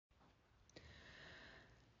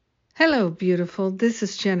Hello, beautiful. This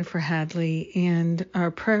is Jennifer Hadley, and our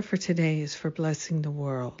prayer for today is for blessing the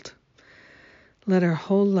world. Let our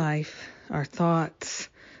whole life, our thoughts,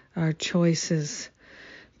 our choices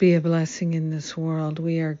be a blessing in this world.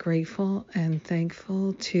 We are grateful and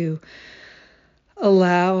thankful to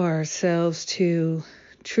allow ourselves to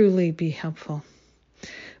truly be helpful.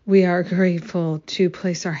 We are grateful to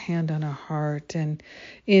place our hand on our heart, and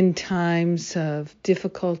in times of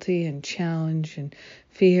difficulty and challenge and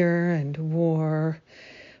fear and war,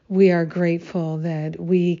 we are grateful that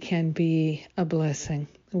we can be a blessing.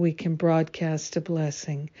 We can broadcast a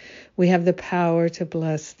blessing. We have the power to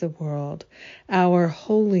bless the world. Our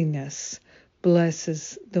holiness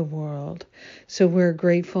blesses the world. So we're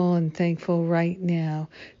grateful and thankful right now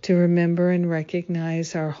to remember and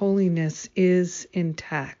recognize our holiness is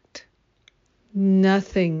intact.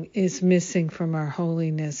 Nothing is missing from our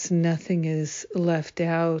holiness. Nothing is left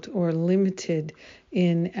out or limited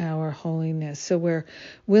in our holiness. So we're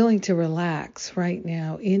willing to relax right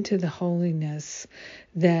now into the holiness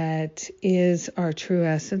that is our true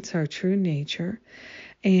essence, our true nature.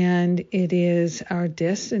 And it is our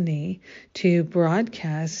destiny to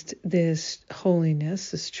broadcast this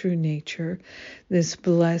holiness, this true nature, this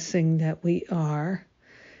blessing that we are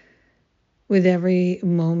with every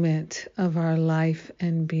moment of our life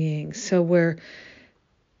and being. So we're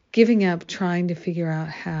giving up trying to figure out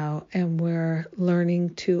how, and we're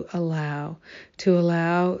learning to allow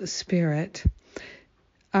Spirit,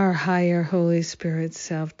 our higher Holy Spirit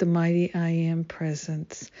self, the mighty I Am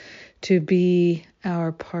presence, to be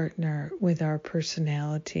our partner with our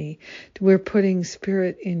personality. We're putting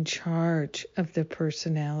Spirit in charge of the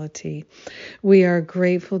personality. We are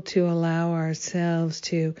grateful to allow ourselves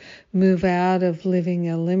to move out of living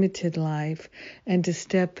a limited life and to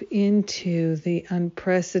step into the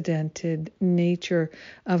unprecedented nature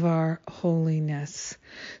of our holiness.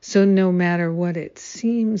 So no matter what it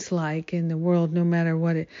seems like in the world, no matter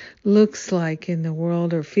what it looks like in the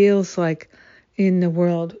world or feels like in the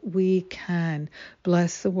world, we can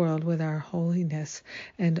bless the world with our holiness,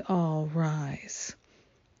 and all rise.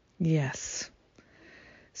 Yes.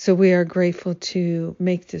 So we are grateful to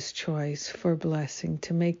make this choice for blessing,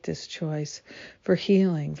 to make this choice for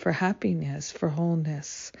healing, for happiness, for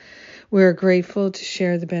wholeness. We are grateful to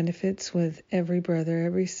share the benefits with every brother,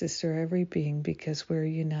 every sister, every being, because we're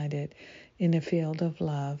united in a field of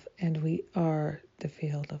love, and we are the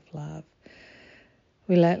field of love.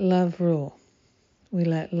 We let love rule. We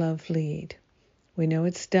let love lead. We know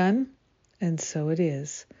it's done, and so it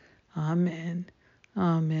is. Amen.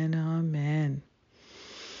 Amen.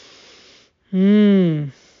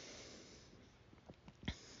 Amen.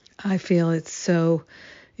 I feel it's so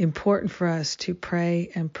important for us to pray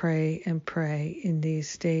and pray and pray in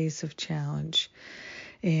these days of challenge.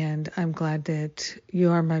 And I'm glad that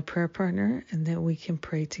you are my prayer partner and that we can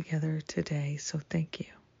pray together today. So thank you.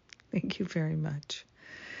 Thank you very much.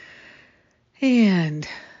 And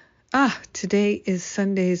today is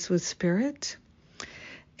Sundays with Spirit,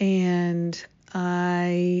 and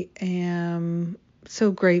I am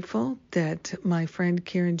so grateful that my friend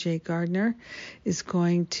Karen J. Gardner is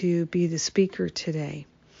going to be the speaker today.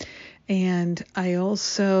 And I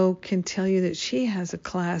also can tell you that she has a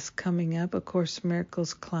class coming up, a Course in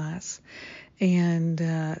Miracles class, and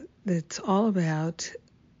it's all about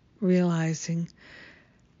realizing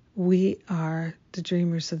we are the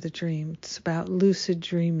dreamers of the dream. It's about lucid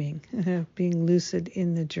dreaming, being lucid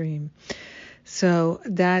in the dream. So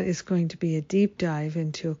that is going to be a deep dive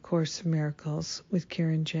into A Course in Miracles with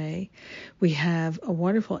Karen J. We have a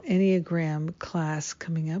wonderful Enneagram class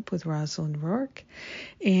coming up with Rosalind Rourke.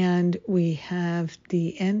 And we have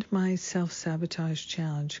the End My Self-Sabotage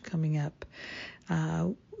Challenge coming up.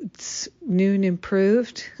 It's new and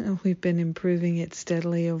improved. We've been improving it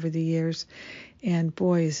steadily over the years. And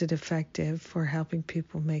boy, is it effective for helping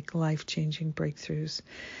people make life-changing breakthroughs.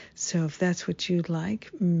 So if that's what you'd like,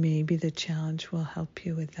 maybe the challenge will help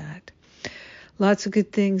you with that. Lots of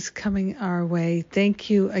good things coming our way. Thank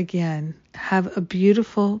you again. Have a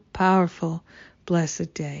beautiful, powerful,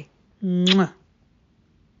 blessed day. Mwah.